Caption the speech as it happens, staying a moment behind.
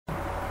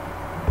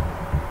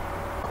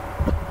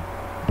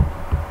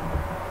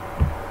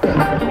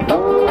Hey,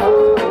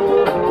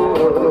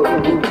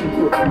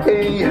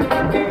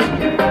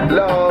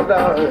 Lord,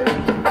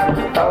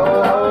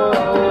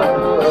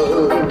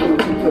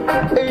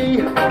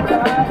 hey,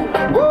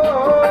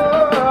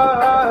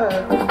 whoa,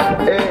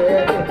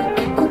 hey.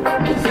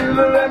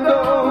 Silver and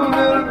gold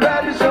will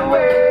vanish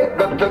away,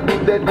 but the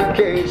good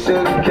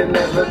education can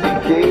never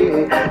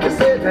decay. The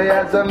Savior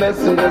has a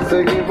messenger,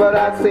 so hear what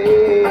I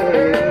say.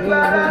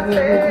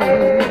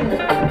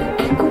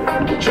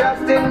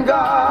 Trust in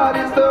God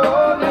is the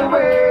only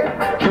way.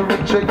 You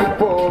rich or you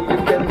poor, you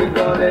can be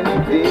gone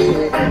any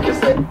day.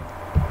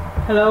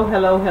 Hello,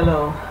 hello,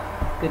 hello.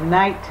 Good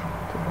night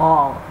to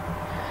all.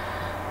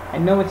 I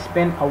know it's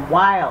been a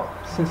while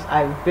since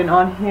I've been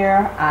on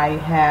here. I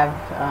have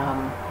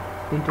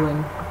been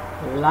doing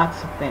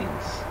lots of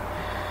things.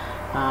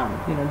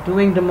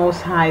 Doing the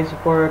Most High's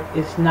work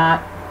is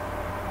not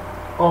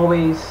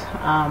always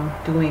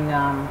doing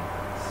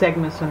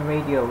segments on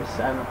radios.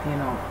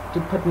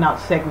 Putting out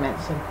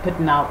segments and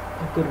putting out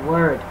a good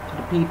word to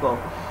the people.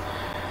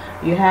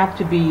 You have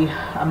to be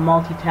a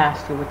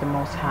multitasker with the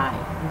Most High,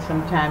 and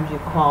sometimes you're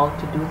called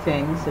to do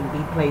things and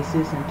be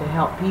places and to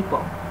help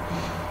people,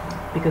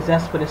 because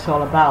that's what it's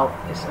all about.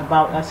 It's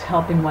about us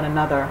helping one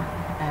another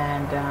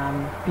and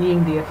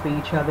being there for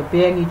each other,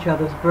 bearing each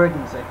other's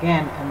burdens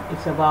again. And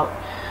it's about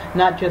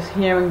not just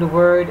hearing the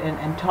word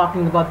and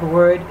talking about the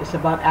word. It's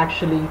about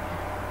actually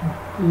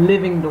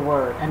living the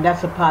word, and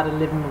that's a part of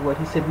living the word.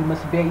 He said we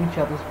must bear each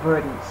other's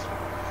burdens.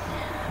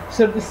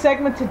 So the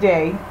segment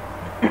today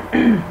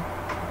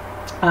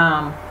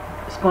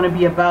it's going to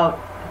be about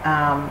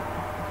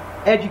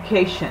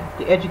education,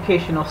 the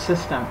educational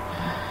system.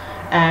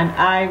 And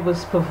I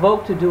was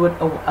provoked to do it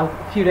a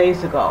few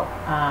days ago.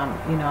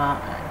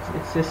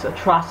 It's this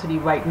atrocity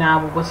right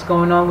now with what's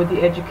going on with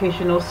the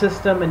educational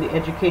system and the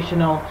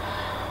educational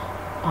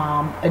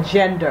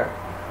agenda,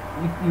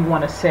 you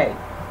want to say.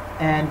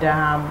 And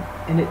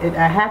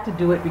I had to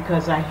do it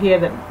because I hear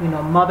that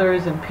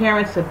mothers and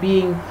parents are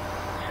being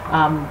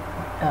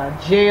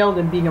jailed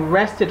and being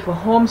arrested for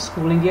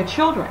homeschooling their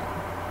children.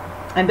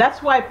 And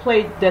that's why I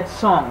played that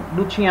song,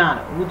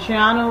 Luciano.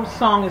 Luciano's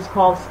song is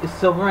called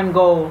Silver and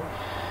Gold.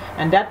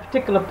 And that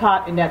particular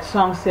part in that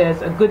song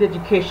says, a good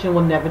education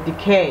will never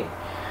decay.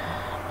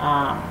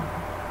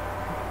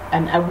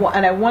 And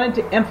I wanted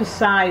to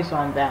emphasize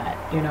on that.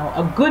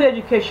 A good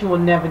education will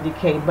never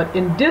decay. But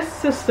in this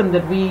system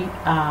that we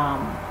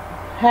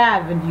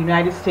have in the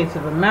United States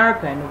of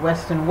America, in the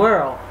Western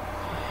world,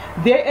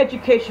 their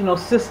educational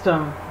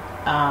system,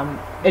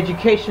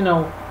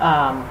 educational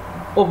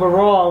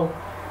overall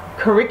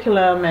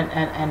curriculum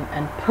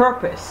and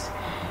purpose,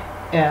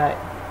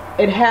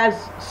 it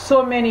has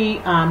so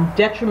many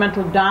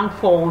detrimental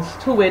downfalls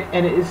to it,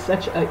 and it is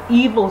such an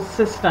evil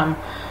system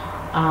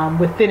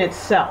within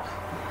itself.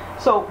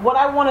 So what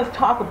I want to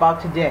talk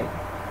about today,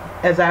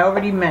 as I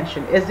already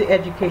mentioned, is the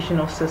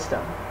educational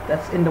system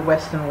that's in the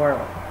Western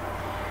world.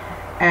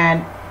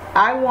 And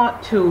I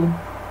want to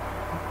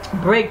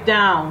break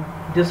down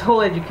this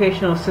whole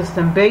educational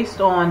system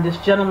based on this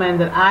gentleman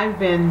that I've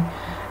been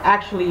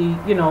actually,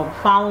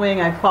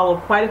 following. I follow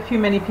quite a few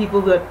many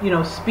people that,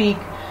 speak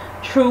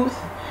truth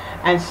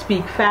and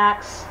speak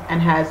facts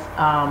and has,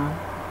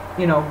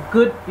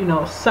 good,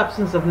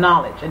 substance of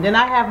knowledge. And then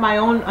I have my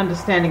own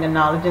understanding of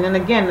knowledge. And then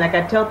again, like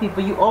I tell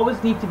people, you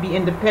always need to be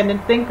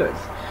independent thinkers.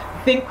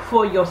 Think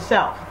for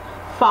yourself.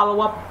 Follow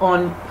up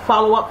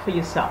for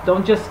yourself.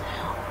 Don't just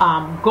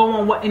go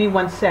on what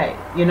anyone say,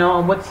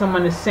 and what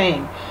someone is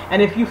saying.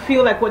 And if you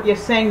feel like what you're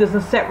saying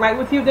doesn't set right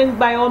with you, then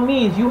by all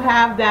means, you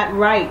have that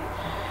right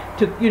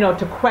to,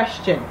 to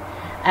question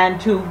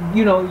and to,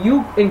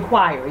 you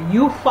inquire,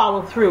 you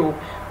follow through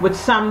with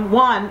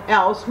someone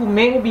else who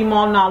may be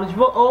more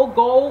knowledgeable, or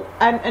go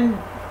and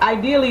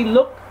ideally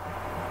look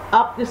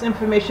up this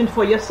information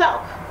for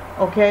yourself.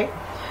 Okay?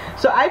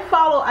 So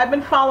I've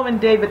been following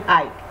David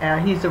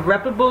Icke. He's a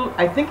reputable,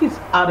 I think he's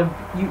out of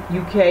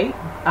UK,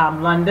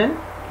 London.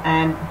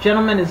 And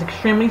gentleman is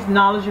extremely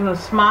knowledgeable and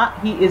smart.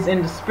 He is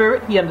in the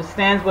spirit. He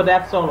understands what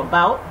that's all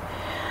about.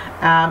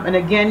 And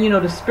again,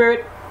 the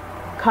spirit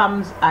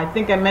comes, I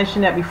think I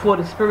mentioned that before,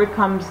 the spirit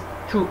comes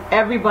to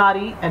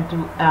everybody and to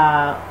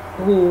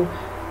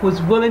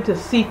who's willing to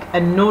seek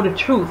and know the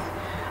truth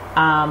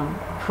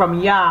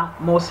from Yah,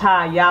 Most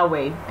High,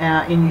 Yahweh,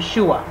 in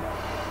Yeshua.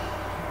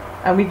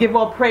 And we give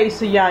all praise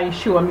to Yah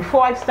Yeshua. And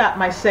before I start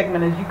my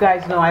segment, as you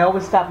guys know, I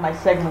always start my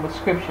segment with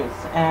scriptures.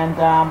 And,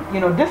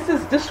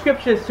 this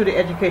scripture is to the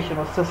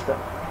educational system.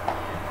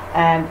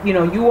 And,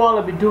 you all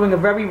have been doing a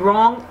very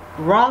wrong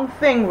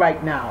thing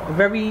right now. A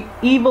very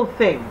evil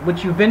thing,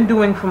 which you've been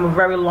doing from a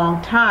very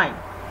long time.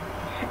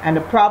 And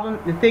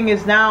the thing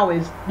is now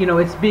is,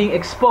 it's being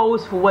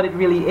exposed for what it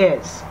really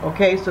is.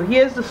 Okay, so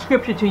here's the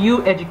scripture to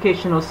you,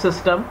 educational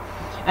system,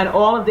 and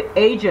all of the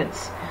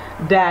agents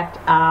that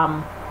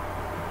are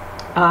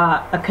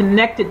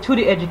connected to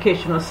the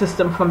educational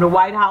system, from the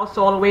White House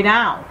all the way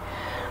down.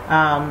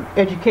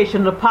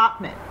 Education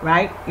department,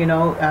 right?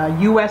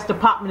 U.S.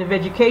 Department of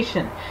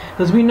Education,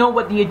 because we know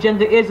what the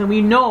agenda is, and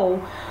we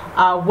know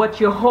what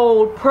your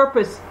whole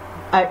purpose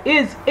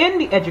is in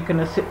the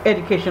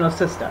educational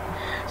system.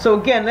 So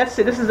again, let's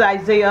say this is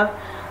Isaiah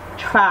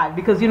 5,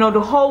 because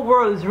the whole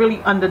world is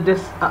really under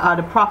this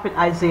the prophet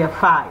Isaiah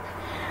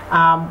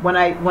 5. When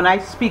I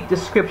speak the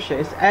scripture,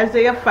 it's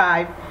Isaiah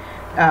 5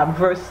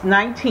 verse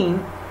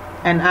 19,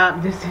 and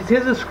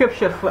here's a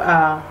scripture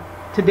for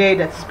today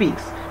that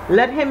speaks.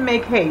 Let him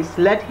make haste,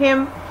 let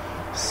him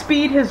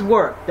speed his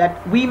work,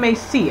 that we may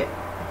see it.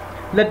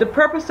 Let the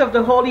purpose of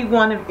the Holy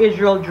One of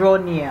Israel draw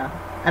near,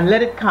 and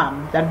let it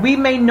come, that we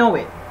may know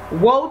it.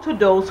 Woe to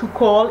those who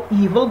call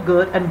evil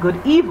good and good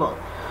evil,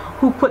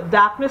 who put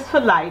darkness for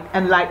light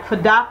and light for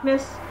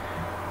darkness,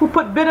 who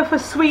put bitter for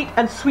sweet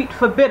and sweet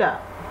for bitter.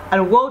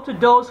 And woe to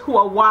those who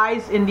are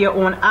wise in their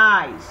own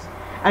eyes,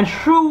 and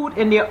shrewd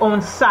in their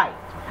own sight.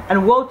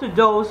 And woe to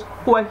those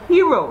who are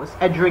heroes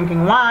at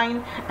drinking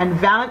wine, and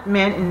valiant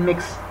men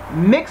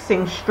in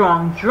mixing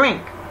strong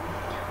drink,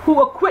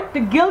 who acquit the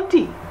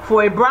guilty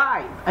for a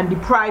bribe, and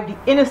deprive the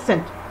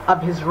innocent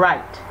of his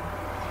right.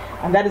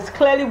 And that is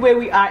clearly where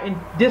we are in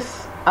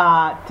this,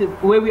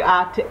 where we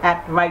are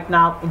at right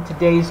now in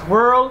today's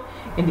world,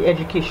 in the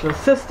educational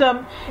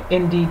system,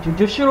 in the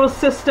judicial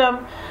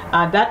system.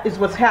 That is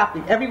what's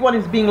happening. Everyone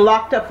is being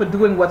locked up for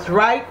doing what's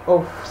right,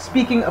 or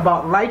speaking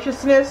about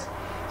righteousness,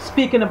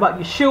 speaking about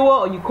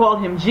Yeshua, or you call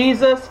him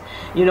Jesus.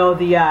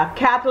 The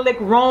Catholic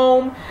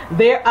Rome,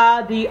 there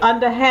are the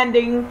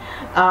underhanding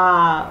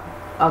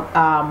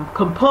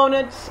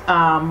components,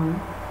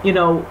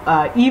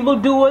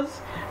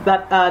 evildoers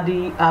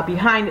that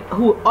behind,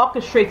 who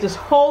orchestrates this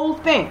whole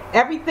thing.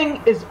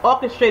 Everything is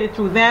orchestrated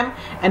through them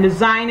and the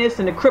Zionists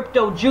and the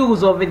crypto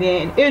Jews over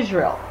there in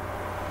Israel.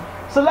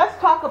 So let's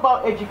talk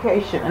about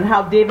education and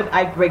how David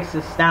Icke breaks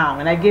this down.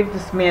 And I give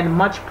this man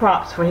much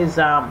props for his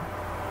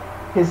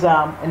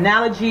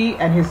analogy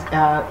and his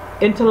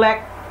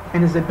intellect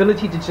and his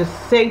ability to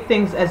just say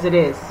things as it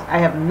is. I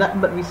have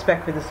nothing but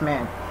respect for this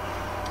man.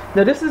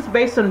 Now this is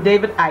based on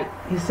David Icke.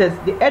 He says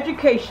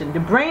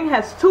the brain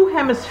has two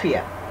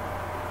hemispheres.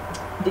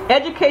 The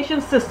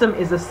education system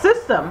is a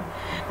system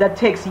that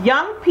takes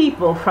young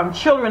people from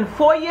children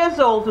 4 years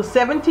old to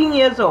 17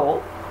 years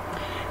old.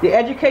 The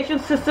education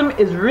system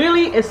is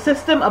really a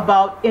system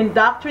about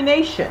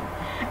indoctrination.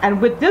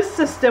 And with this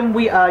system,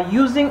 we are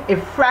using a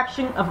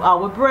fraction of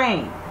our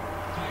brain.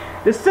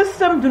 The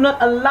system do not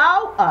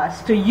allow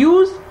us to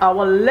use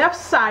our left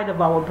side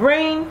of our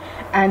brain,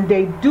 and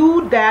they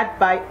do that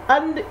by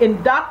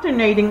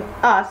indoctrinating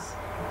us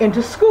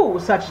into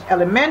schools such as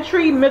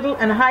elementary, middle,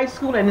 and high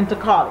school, and into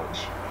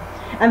college.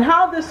 And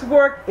how this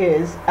work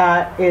is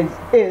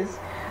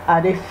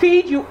they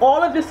feed you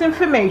all of this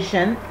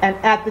information, and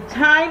at the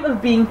time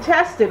of being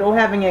tested or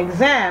having an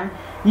exam,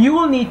 you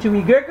will need to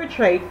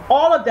regurgitate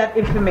all of that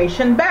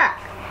information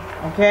back.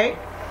 Okay?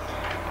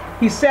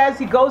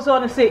 He goes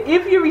on to say,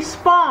 if you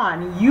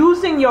respond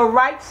using your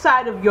right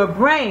side of your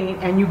brain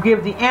and you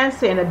give the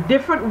answer in a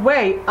different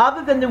way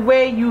other than the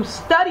way you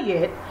study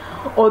it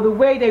or the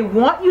way they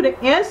want you to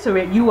answer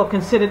it, you are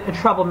considered a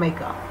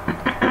troublemaker.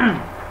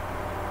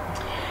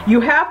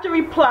 You have to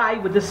reply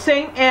with the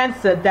same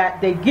answer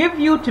that they give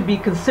you to be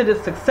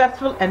considered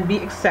successful and be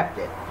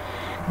accepted.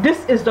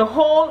 This is the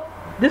whole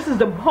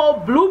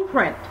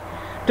blueprint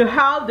to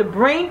how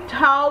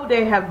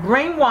they have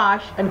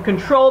brainwashed and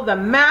controlled the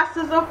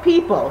masses of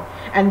people,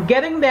 and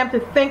getting them to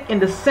think in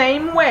the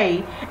same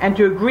way and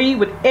to agree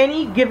with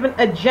any given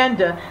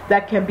agenda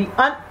that can be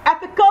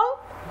unethical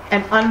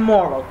and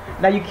unmoral.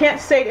 Now you can't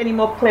say it any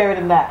more clearer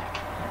than that.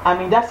 I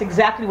mean, that's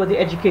exactly what the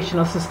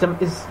educational system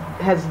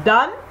has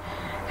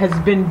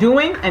been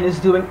doing and is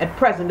doing at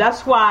present.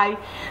 That's why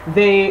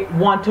they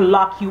want to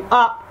lock you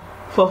up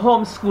for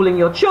homeschooling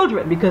your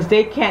children, because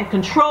they can't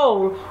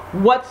control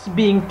what's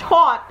being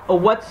taught or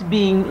what's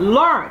being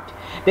learned.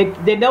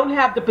 They don't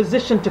have the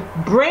position to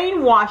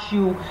brainwash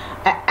you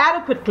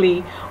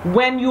adequately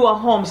when you are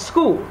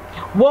homeschooled.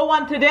 Woe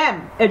unto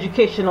them,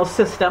 educational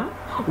system.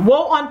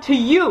 Woe unto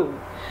you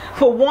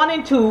for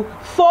wanting to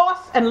force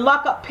and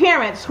lock up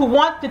parents who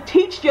want to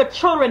teach their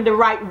children the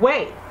right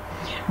way.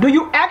 Do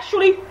you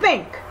actually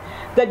think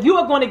that you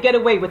are going to get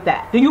away with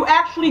that? Do you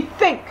actually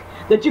think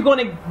that you're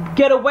going to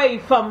get away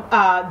from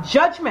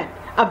judgment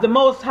of the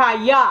Most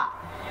High Yah?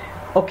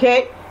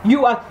 Okay?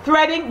 You are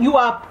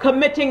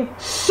committing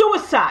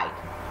suicide.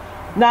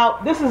 Now,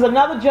 this is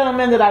another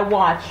gentleman that I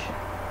watch,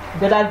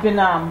 that I've been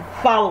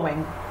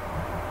following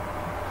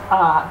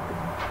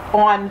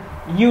on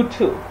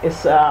YouTube.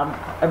 It's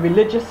a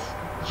religious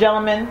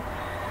gentleman.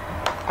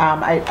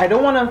 I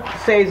don't want to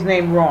say his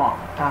name wrong.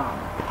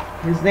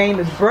 His name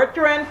is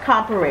Bertrand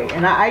Comparet,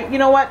 and you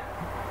know what?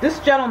 This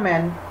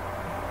gentleman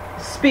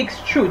speaks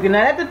truth. And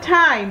at the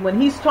time when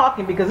he's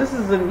talking, because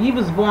he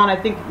was born, I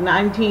think,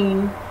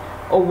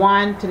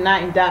 1901 to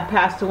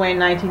passed away in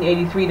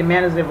 1983. The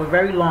man has lived a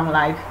very long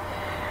life.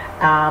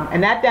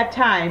 And at that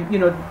time,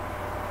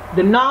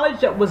 the knowledge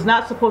that was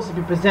not supposed to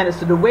be presented.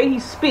 So the way he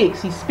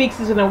speaks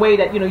in a way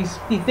that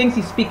he thinks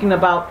he's speaking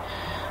about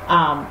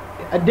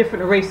a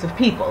different race of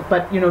people.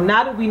 But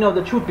now that we know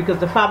the truth, because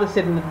the Father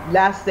said in the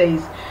last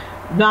days,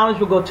 knowledge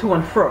will go to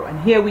and fro, and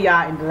here we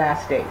are in the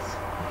last days.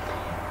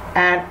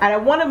 And I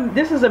want to,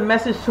 this is a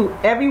message to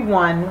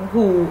everyone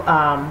who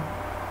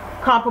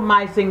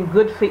compromising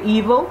good for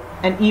evil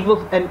and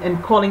evil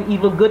and calling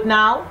evil good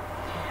now.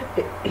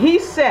 He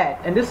said,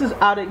 and this is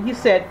out of, he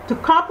said, to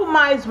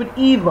compromise with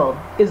evil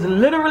is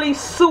literally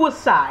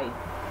suicide.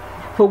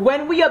 For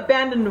when we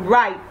abandon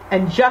right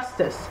and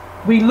justice,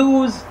 we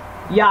lose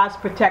Yah's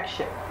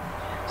protection.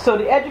 So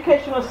the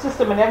educational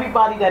system and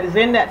everybody that is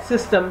in that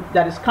system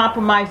that is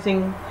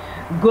compromising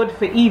good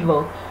for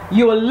evil,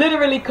 you are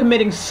literally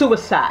committing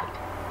suicide.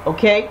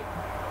 Okay?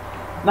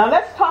 Now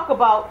let's talk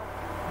about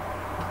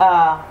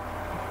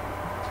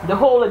the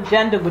whole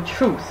agenda with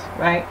truth,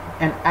 right?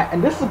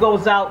 And this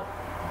goes out,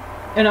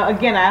 you know,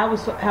 again, I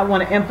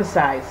want to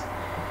emphasize,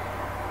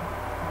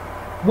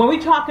 when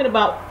we're talking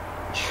about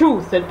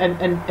truth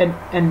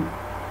and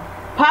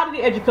part of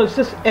the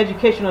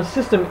educational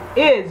system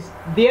is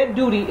their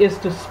duty is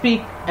to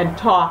speak and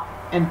talk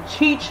and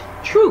teach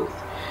truth.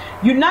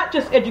 You're not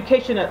just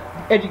educating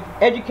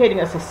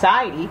a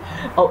society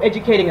or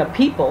educating a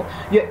people.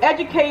 You're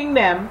educating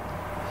them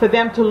for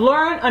them to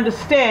learn,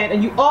 understand,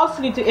 and you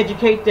also need to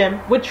educate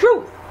them with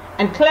truth.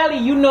 And clearly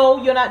you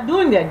know you're not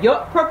doing that.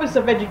 Your purpose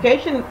of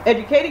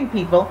educating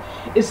people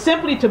is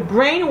simply to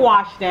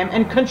brainwash them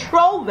and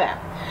control them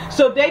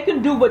so they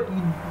can do what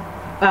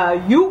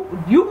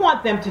you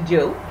want them to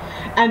do,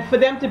 and for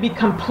them to be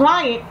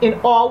compliant in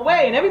all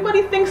way. And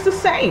everybody thinks the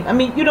same. I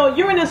mean, you know,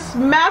 you're in this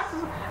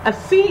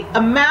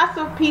a mass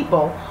of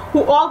people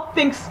who all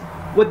thinks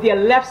with their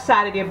left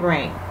side of their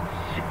brain,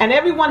 and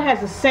everyone has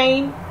the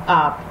same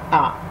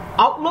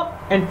outlook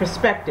and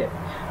perspective.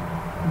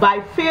 By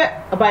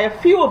a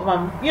few of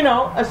them, you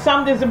know,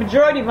 there's a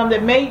majority of them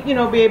that may, you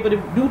know, be able to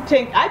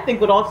I think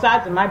with all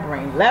sides of my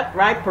brain, left,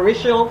 right,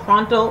 peripheral,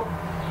 frontal.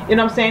 You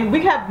know what I'm saying?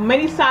 We have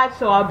many sides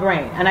to our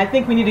brain, and I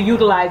think we need to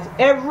utilize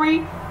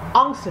every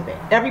ounce of it,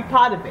 every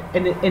part of it.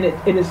 And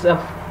it is a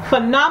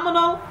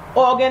phenomenal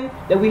organ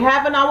that we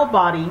have in our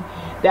body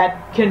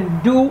that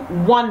can do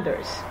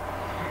wonders.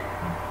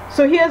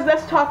 So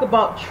let's talk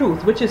about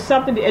truth, which is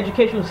something the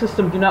educational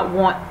system do not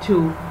want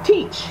to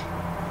teach.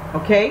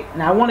 Okay?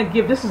 And I want to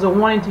give, this is a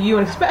warning to you,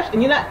 and especially,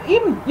 and you're not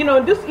even, you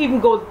know, this even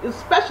goes,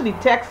 especially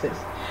Texas.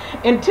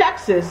 In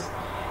Texas,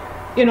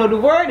 you know, the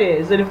word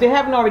is that if they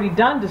haven't already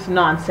done this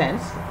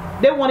nonsense,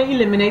 they want to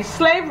eliminate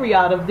slavery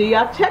out of the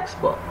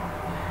textbook.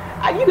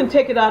 You can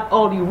take it out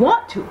all you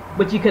want to,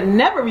 but you can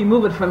never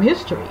remove it from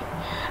history.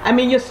 I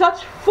mean, you're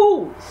such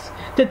fools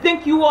to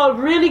think you all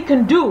really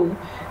can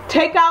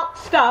take out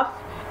stuff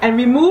and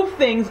remove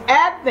things,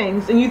 add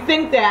things, and you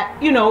think that,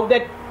 you know,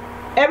 that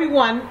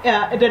everyone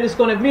that is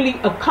going to really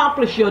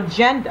accomplish your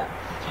agenda.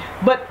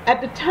 But at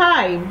the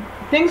time,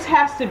 things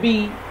has to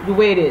be the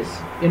way it is,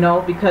 you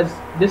know, because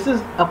this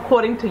is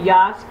according to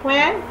Yah's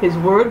plan. His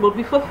word will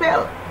be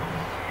fulfilled.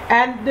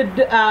 And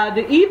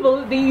the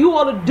evil, you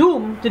all are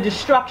doomed to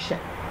destruction.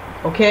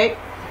 Okay?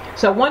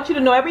 So I want you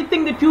to know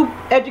everything that your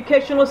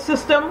educational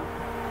system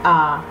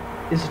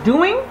is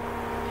doing,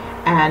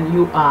 and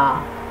you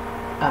are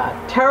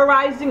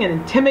terrorizing and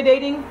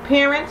intimidating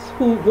parents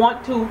who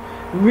want to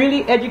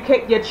really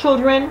educate their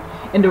children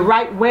in the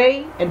right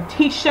way and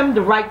teach them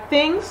the right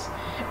things,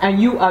 and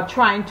you are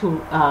trying to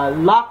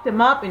lock them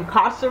up,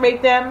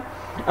 incarcerate them,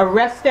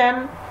 arrest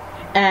them,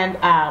 and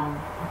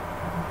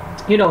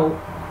you know,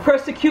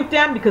 persecute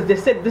them, because they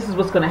said this is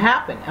what's going to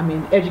happen. I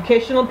mean,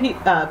 educational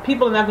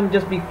people are not going to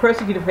just be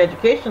persecuted for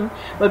education,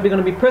 but we're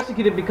going to be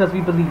persecuted because we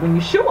believe in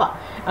Yeshua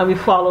and we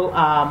follow,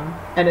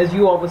 and as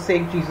you always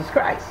say, Jesus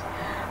Christ.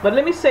 But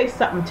let me say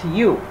something to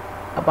you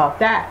about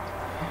that.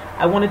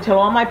 I want to tell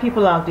all my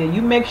people out there,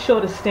 you make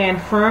sure to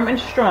stand firm and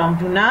strong.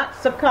 Do not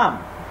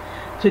succumb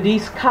to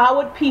these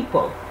coward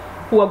people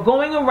who are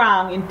going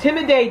around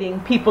intimidating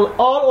people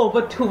all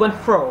over to and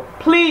fro.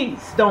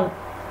 Please don't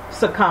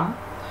succumb.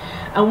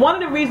 And one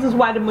of the reasons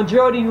why the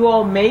majority of you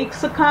all may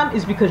succumb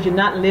is because you're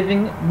not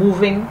living,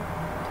 moving,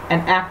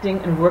 and acting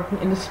and working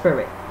in the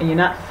spirit. And you're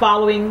not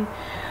following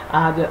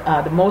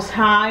the Most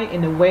High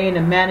in the way and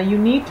the manner you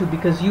need to,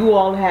 because you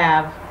all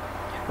have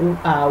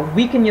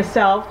weaken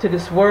yourself to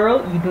this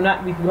world. You do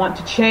not want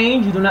to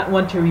change. You do not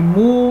want to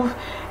remove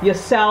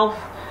yourself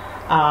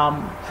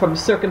from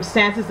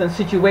circumstances and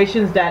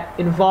situations that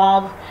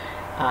involve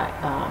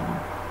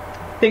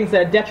things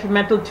that are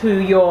detrimental to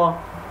your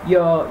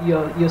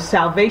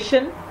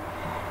salvation.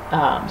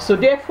 So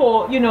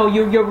therefore, you know,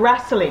 you're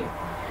wrestling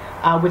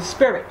with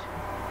spirit.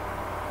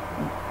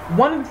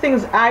 One of the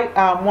things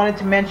I wanted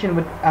to mention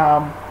with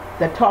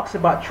that talks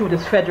about truth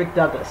is Frederick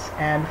Douglass,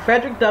 and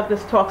Frederick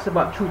Douglass talks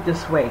about truth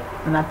this way,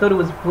 and I thought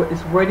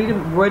it's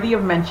worthy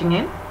of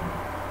mentioning.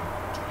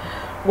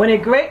 When a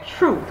great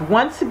truth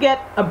once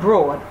get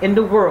abroad in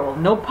the world,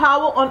 no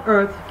power on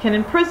earth can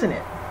imprison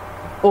it,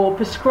 or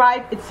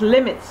prescribe its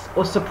limits,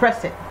 or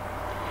suppress it.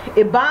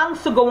 It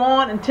bounds to go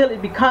on until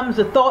it becomes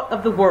the thought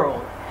of the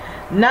world.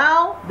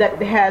 Now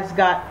that it has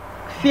got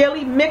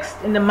fairly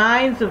mixed in the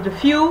minds of the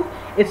few,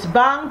 it's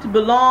bound to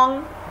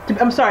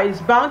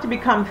it's bound to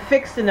become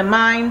fixed in the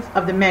minds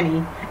of the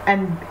many,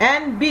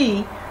 and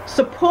be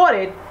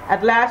supported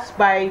at last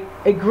by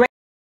a great